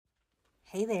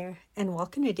Hey there, and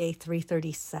welcome to day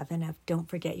 337 of Don't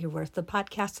Forget Your Worth, the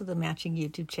podcast of the matching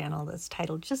YouTube channel that's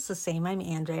titled just the same. I'm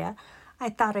Andrea. I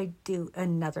thought I'd do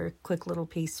another quick little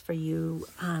piece for you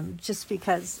just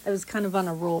because I was kind of on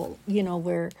a roll,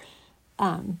 where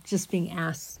just being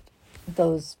asked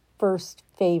those first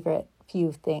favorite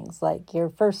few things, like your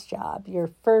first job, your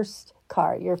first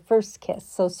car, your first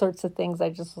kiss, those sorts of things. I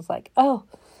just was like, oh,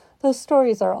 those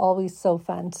stories are always so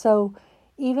fun. So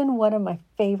even one of my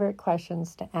favorite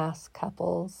questions to ask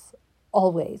couples,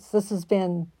 always, this has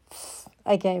been,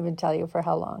 I can't even tell you for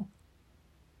how long,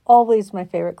 always my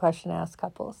favorite question to ask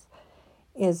couples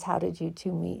is, how did you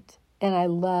two meet? And I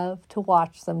love to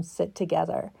watch them sit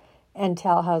together and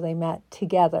tell how they met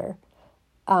together,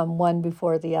 one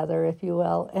before the other, if you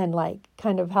will, and like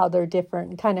kind of how they're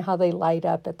different, kind of how they light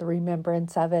up at the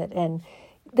remembrance of it, and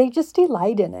they just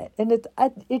delight in it. And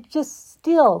it just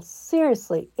still,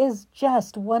 seriously, is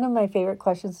just one of my favorite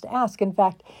questions to ask. In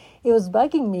fact, it was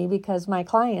bugging me because my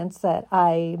clients that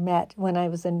I met when I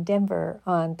was in Denver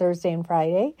on Thursday and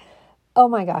Friday, oh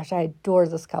my gosh, I adore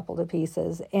this couple to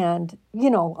pieces. And,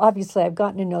 obviously I've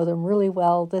gotten to know them really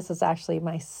well. This is actually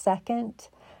my second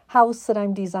house that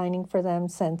I'm designing for them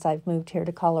since I've moved here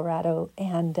to Colorado,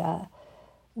 and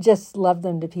just love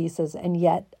them to pieces. And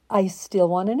yet I still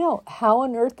want to know, how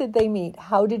on earth did they meet?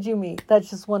 How did you meet? That's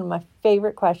just one of my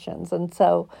favorite questions. And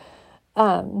so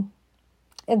I'm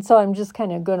just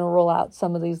kind of going to roll out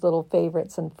some of these little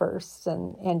favorites and firsts,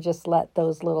 and just let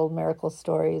those little miracle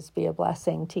stories be a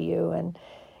blessing to you. And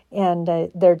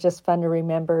they're just fun to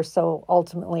remember. So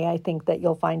ultimately, I think that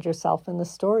you'll find yourself in the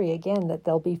story again, that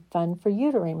they'll be fun for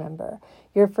you to remember.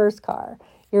 Your first car,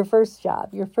 your first job,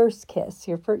 your first kiss,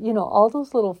 your first, all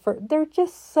those little, they're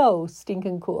just so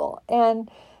stinking cool. And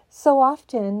so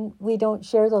often we don't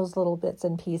share those little bits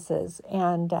and pieces.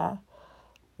 And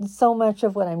so much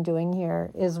of what I'm doing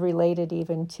here is related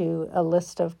even to a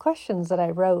list of questions that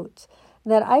I wrote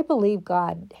that I believe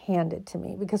God handed to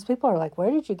me, because people are like,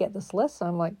 where did you get this list? And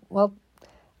I'm like, well,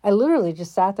 I literally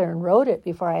just sat there and wrote it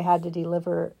before I had to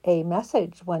deliver a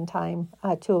message one time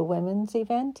to a women's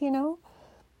event,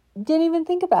 Didn't even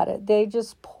think about it. They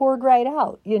just poured right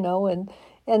out,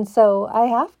 and so I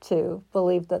have to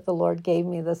believe that the Lord gave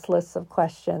me this list of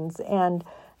questions. And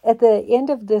at the end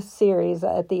of this series,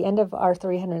 at the end of our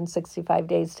 365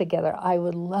 days together, I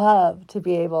would love to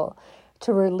be able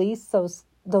to release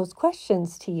those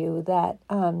questions to you that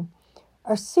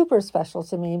are super special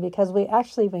to me, because we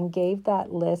actually even gave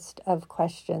that list of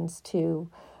questions to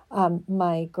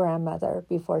my grandmother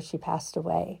before she passed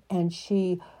away, and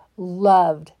she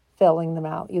loved filling them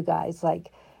out, you guys.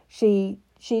 Like she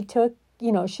took,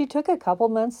 she took a couple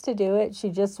months to do it. She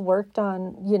just worked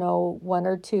on, one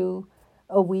or two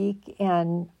a week,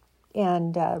 and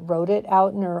wrote it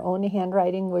out in her own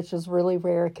handwriting, which is really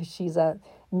rare because she's a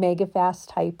mega fast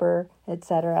typer,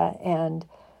 etc. And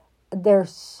they're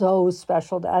so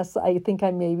special to us. I think I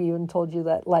maybe even told you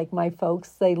that, like, my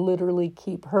folks, they literally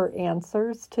keep her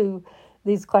answers to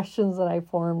these questions that I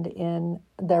formed in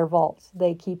their vault.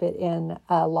 They keep it in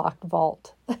a locked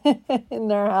vault in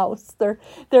their house. They're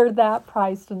that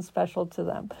prized and special to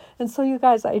them. And so, you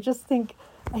guys, I think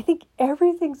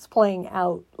everything's playing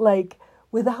out, like,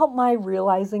 without my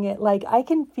realizing it. Like, I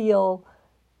can feel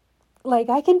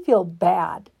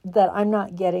bad that I'm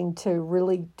not getting to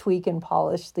really tweak and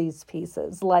polish these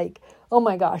pieces. Like, oh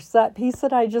my gosh, that piece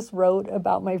that I just wrote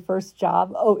about my first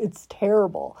job, oh, it's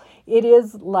terrible. It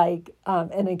is like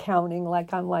an accounting,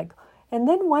 like I'm like, and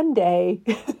then one day,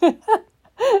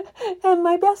 and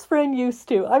my best friend used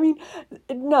to,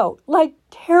 no, like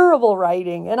terrible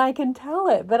writing, and I can tell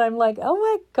it, but I'm like, oh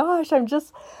my gosh,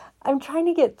 I'm trying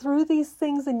to get through these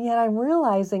things, and yet I'm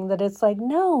realizing that it's like,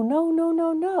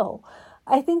 no.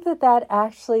 I think that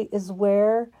actually is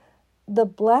where the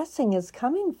blessing is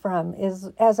coming from, is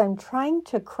as I'm trying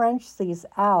to crunch these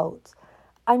out,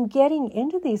 I'm getting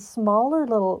into these smaller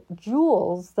little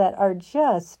jewels that are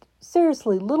just,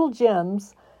 seriously, little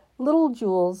gems, little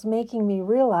jewels, making me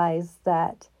realize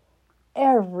that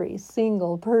every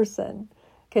single person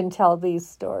can tell these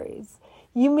stories.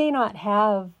 You may not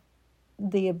have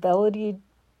the ability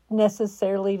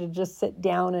necessarily to just sit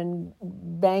down and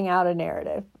bang out a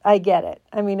narrative. I get it.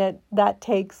 That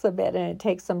takes a bit, and it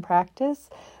takes some practice,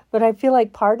 but I feel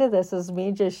like part of this is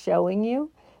me just showing you.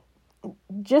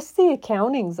 Just the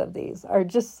accountings of these are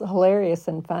just hilarious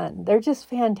and fun. They're just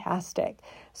fantastic.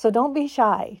 So don't be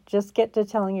shy. Just get to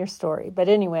telling your story. But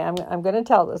anyway, I'm going to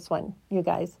tell this one, you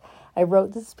guys. I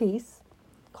wrote this piece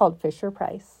called Fisher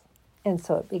Price, and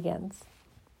so it begins.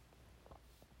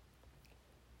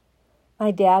 My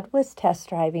dad was test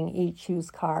driving each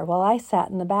used car while I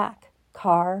sat in the back,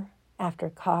 car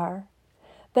after car.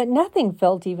 But nothing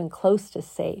felt even close to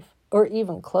safe or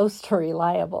even close to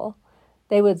reliable.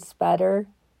 They would sputter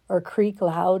or creak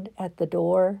loud at the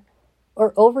door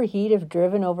or overheat if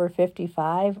driven over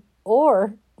 55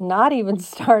 or not even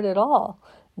start at all.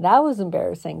 That was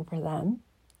embarrassing for them.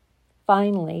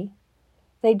 Finally,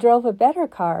 they drove a better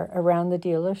car around the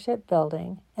dealership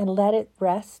building and let it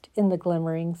rest in the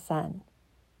glimmering sun.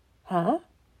 Huh?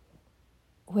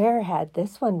 Where had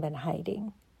this one been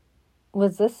hiding?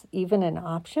 Was this even an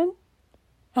option?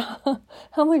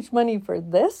 How much money for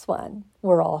this one?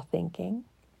 We're all thinking.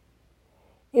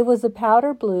 It was a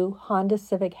powder blue Honda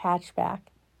Civic hatchback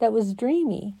that was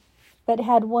dreamy, but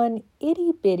had one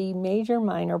itty-bitty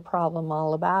major-minor problem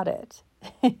all about it.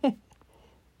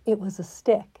 It was a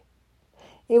stick.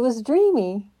 It was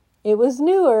dreamy, it was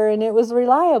newer, and it was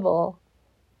reliable.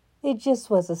 It just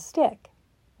was a stick,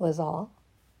 was all.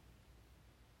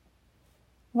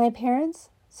 My parents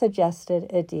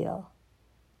suggested a deal.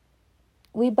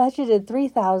 We budgeted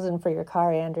 $3,000 for your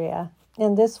car, Andrea,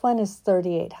 and this one is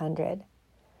 $3,800.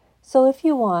 So if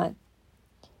you want,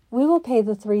 we will pay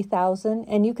the $3,000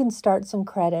 and you can start some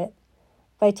credit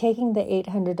by taking the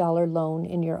 $800 loan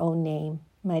in your own name,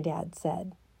 my dad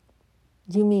said.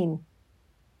 You mean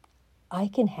I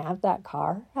can have that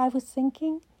car? I was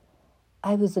thinking.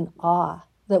 I was in awe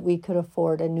that we could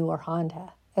afford a newer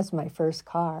Honda as my first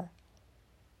car.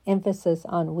 Emphasis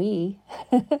on we,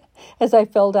 as I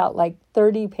filled out like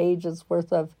 30 pages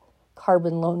worth of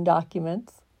carbon loan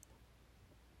documents.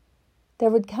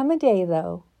 There would come a day,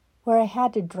 though, where I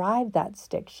had to drive that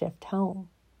stick shift home.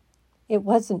 It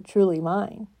wasn't truly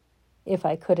mine if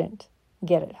I couldn't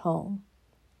get it home.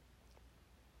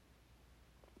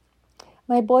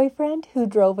 My boyfriend, who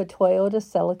drove a Toyota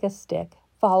Celica stick,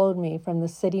 followed me from the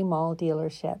City Mall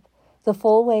dealership the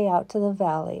full way out to the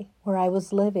valley where I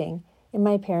was living in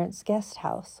my parents' guest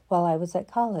house while I was at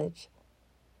college.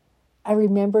 I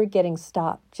remember getting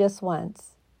stopped just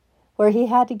once, where he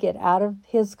had to get out of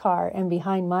his car and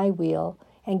behind my wheel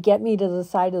and get me to the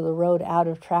side of the road out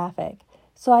of traffic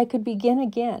so I could begin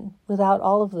again without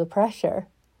all of the pressure.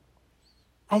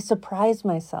 I surprised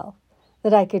myself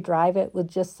that I could drive it with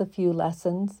just a few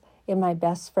lessons in my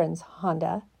best friend's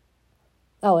Honda.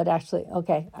 Oh,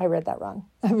 I read that wrong.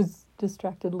 I was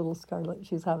distracted. Little Scarlett,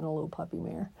 she's having a little puppy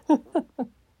mare.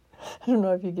 I don't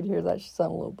know if you could hear that. She's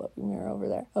on a little puppy mare over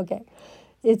there. Okay.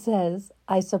 It says,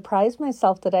 I surprised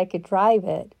myself that I could drive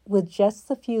it with just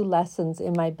the few lessons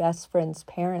in my best friend's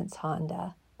parents'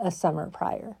 Honda a summer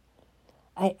prior.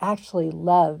 I actually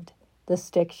loved the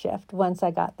stick shift once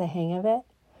I got the hang of it,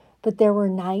 but there were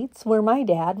nights where my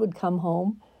dad would come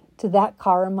home to that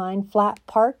car of mine flat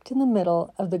parked in the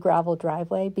middle of the gravel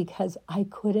driveway because I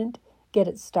couldn't get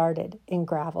it started in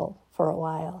gravel for a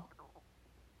while.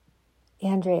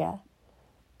 Andrea,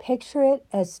 picture it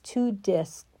as two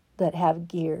discs that have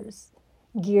gears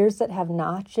that have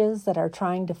notches that are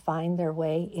trying to find their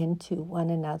way into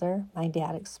one another. My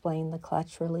dad explained the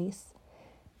clutch release.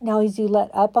 Now, as you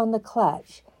let up on the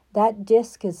clutch, that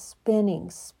disc is spinning,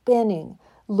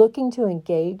 looking to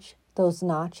engage those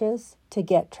notches to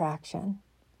get traction.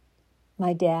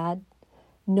 My dad,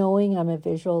 knowing I'm a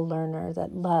visual learner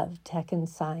that loved tech and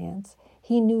science,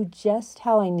 he knew just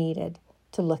how I needed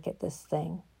to look at this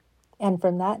thing. And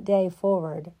from that day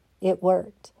forward, it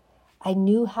worked. I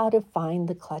knew how to find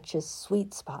the clutch's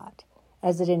sweet spot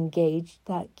as it engaged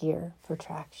that gear for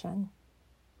traction.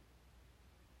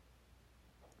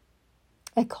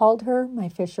 I called her my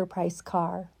Fisher-Price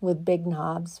car with big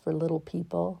knobs for little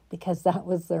people because that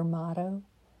was their motto.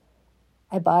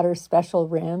 I bought her special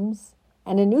rims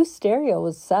and a new stereo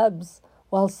with subs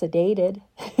while sedated.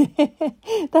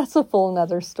 That's a full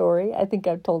nother story. I think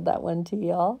I've told that one to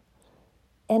y'all.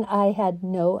 And I had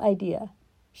no idea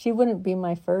she wouldn't be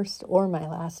my first or my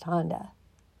last Honda.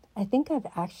 I think I've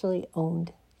actually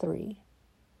owned 3.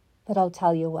 But I'll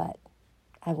tell you what,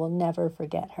 I will never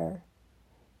forget her.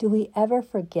 Do we ever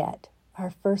forget our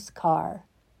first car,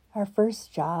 our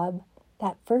first job,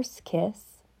 that first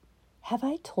kiss? Have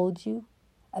I told you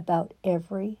about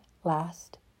every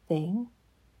last thing?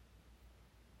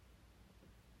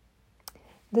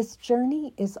 This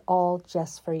journey is all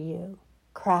just for you,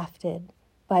 crafted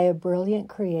by a brilliant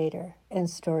creator and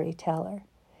storyteller.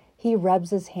 He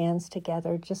rubs his hands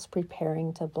together just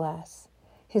preparing to bless.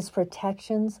 His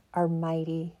protections are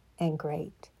mighty and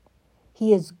great.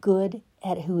 He is good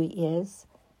at who he is,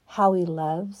 how he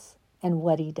loves, and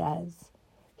what he does.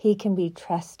 He can be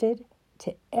trusted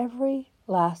to every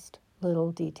last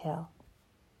little detail,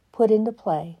 put into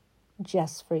play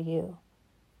just for you,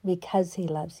 because he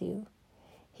loves you.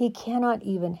 He cannot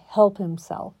even help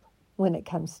himself when it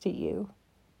comes to you.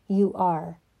 You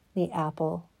are the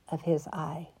apple of his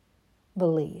eye.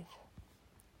 Believe.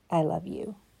 I love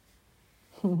you.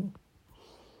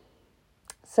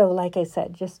 So like I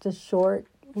said, just a short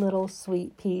little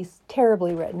sweet piece,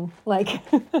 terribly written. Like,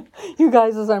 you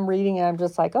guys, as I'm reading it, I'm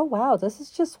just like, oh wow, this is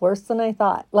just worse than I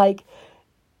thought. Like,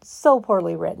 so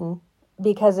poorly written,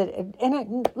 because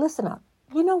listen up.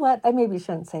 You know what? I maybe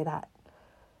shouldn't say that.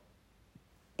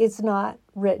 It's not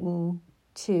written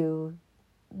to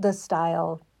the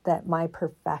style that my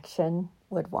perfection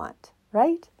would want,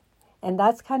 right? And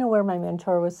that's kind of where my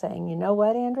mentor was saying, you know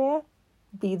what, Andrea?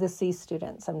 Be the C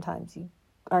student sometimes. You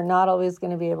are not always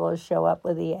going to be able to show up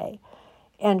with the A.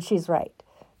 And she's right.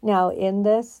 Now in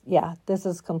this, this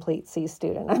is complete C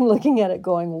student. I'm looking at it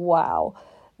going, wow.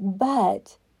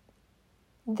 But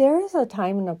there is a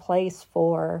time and a place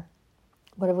for,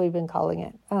 what have we been calling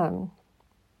it?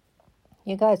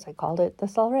 You guys, I called it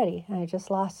this already, and I just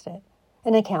lost it.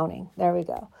 In accounting, there we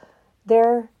go.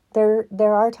 There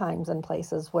are times and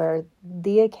places where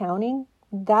the accounting,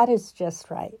 that is just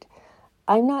right.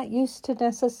 I'm not used to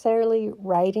necessarily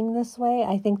writing this way.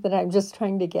 I think that I'm just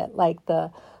trying to get like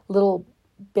the little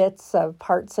bits of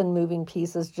parts and moving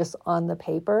pieces just on the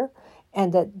paper,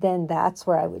 and then that's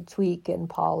where I would tweak and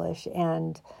polish.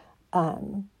 And,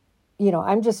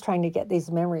 I'm just trying to get these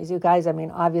memories. You guys, I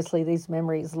mean, obviously these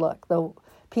memories, look, the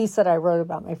piece that I wrote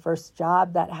about my first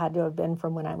job, that had to have been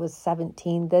from when I was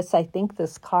 17. I think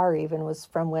this car even was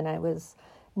from when I was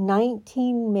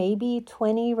 19, maybe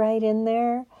 20, right in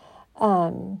there.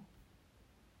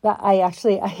 But I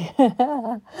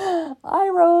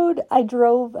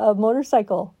drove a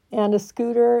motorcycle and a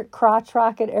scooter, crotch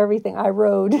rocket, everything. I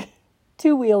rode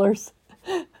two-wheelers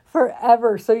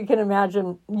forever. So you can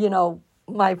imagine,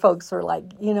 my folks were like,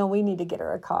 we need to get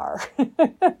her a car.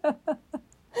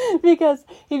 Because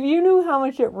if you knew how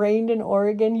much it rained in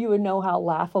Oregon, you would know how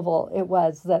laughable it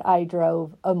was that I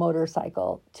drove a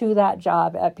motorcycle to that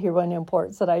job at Pier 1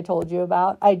 Imports that I told you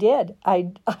about. I did.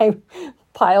 I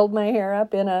piled my hair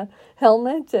up in a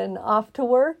helmet and off to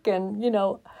work, and,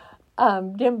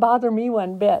 didn't bother me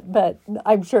one bit. But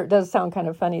I'm sure it does sound kind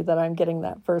of funny that I'm getting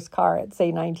that first car at,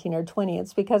 say, 19 or 20.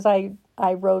 It's because I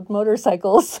rode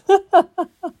motorcycles.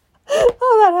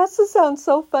 Oh, that has to sound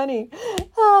so funny.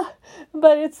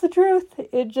 But it's the truth.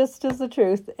 It just is the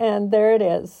truth. And there it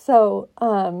is. So,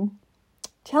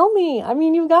 tell me,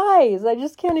 you guys, I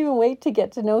just can't even wait to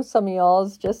get to know some of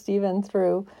y'all's, just even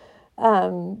through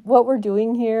what we're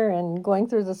doing here and going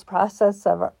through this process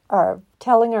of our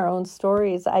telling our own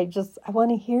stories. I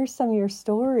want to hear some of your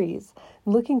stories.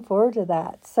 I'm looking forward to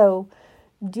that. So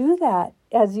do that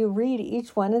as you read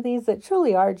each one of these that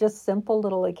truly are just simple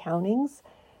little accountings.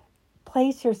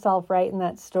 Place yourself right in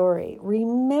that story.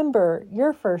 Remember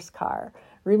your first car.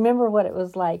 Remember what it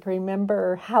was like.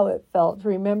 Remember how it felt.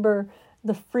 Remember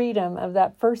the freedom of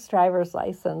that first driver's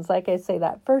license. Like I say,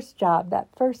 that first job, that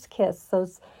first kiss,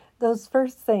 those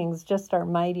first things just are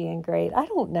mighty and great. I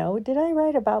don't know. Did I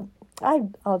write about,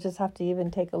 I'll just have to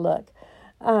even take a look.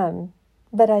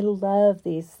 But I love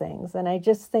these things. And I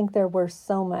just think they're worth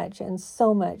so much and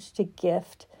so much to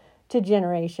gift to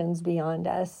generations beyond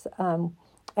us.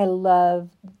 I love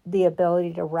the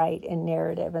ability to write in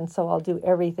narrative. And so I'll do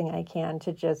everything I can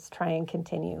to just try and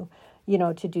continue,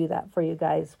 to do that for you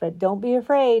guys. But don't be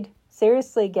afraid.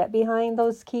 Seriously, get behind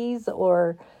those keys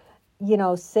or,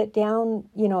 sit down,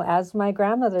 as my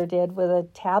grandmother did with a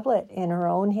tablet in her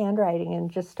own handwriting and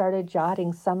just started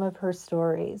jotting some of her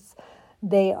stories.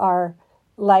 They are,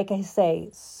 like I say,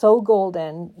 so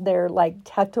golden. They're like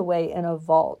tucked away in a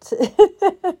vault.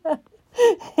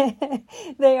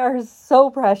 They are so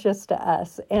precious to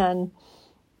us, and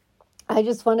I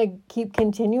just want to keep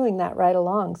continuing that right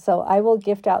along. So I will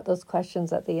gift out those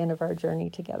questions at the end of our journey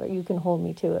together. You can hold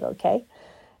me to it, okay?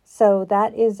 So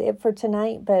that is it for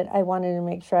tonight, but I wanted to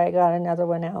make sure I got another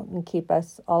one out and keep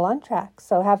us all on track.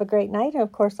 So have a great night, and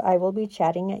of course I will be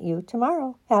chatting at you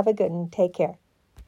tomorrow. Have a good one. Take care.